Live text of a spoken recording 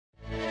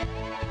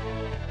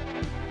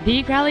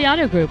The Crowley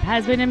Auto Group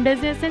has been in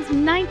business since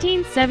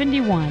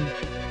 1971.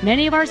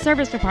 Many of our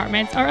service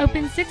departments are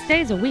open 6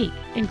 days a week,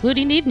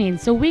 including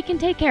evenings, so we can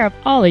take care of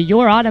all of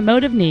your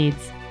automotive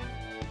needs.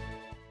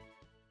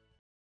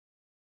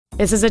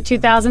 This is a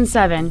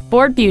 2007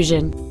 Ford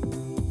Fusion.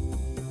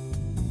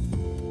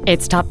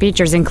 Its top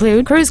features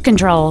include cruise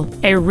control,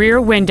 a rear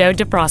window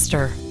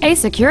defroster, a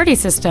security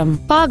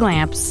system, fog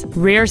lamps,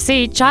 rear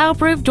seat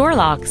child-proof door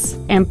locks,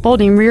 and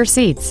folding rear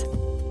seats.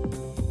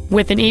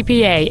 With an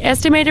EPA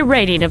estimated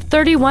rating of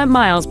 31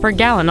 miles per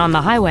gallon on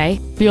the highway,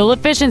 fuel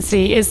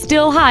efficiency is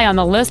still high on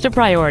the list of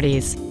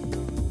priorities.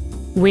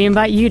 We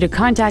invite you to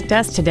contact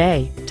us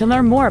today to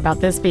learn more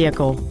about this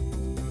vehicle.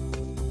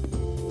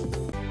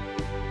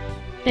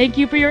 Thank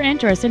you for your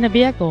interest in the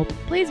vehicle.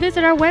 Please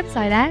visit our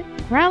website at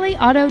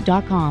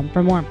crowleyauto.com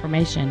for more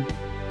information.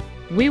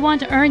 We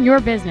want to earn your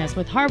business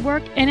with hard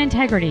work and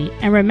integrity.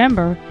 And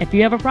remember, if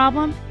you have a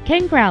problem,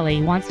 Ken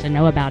Crowley wants to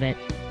know about it.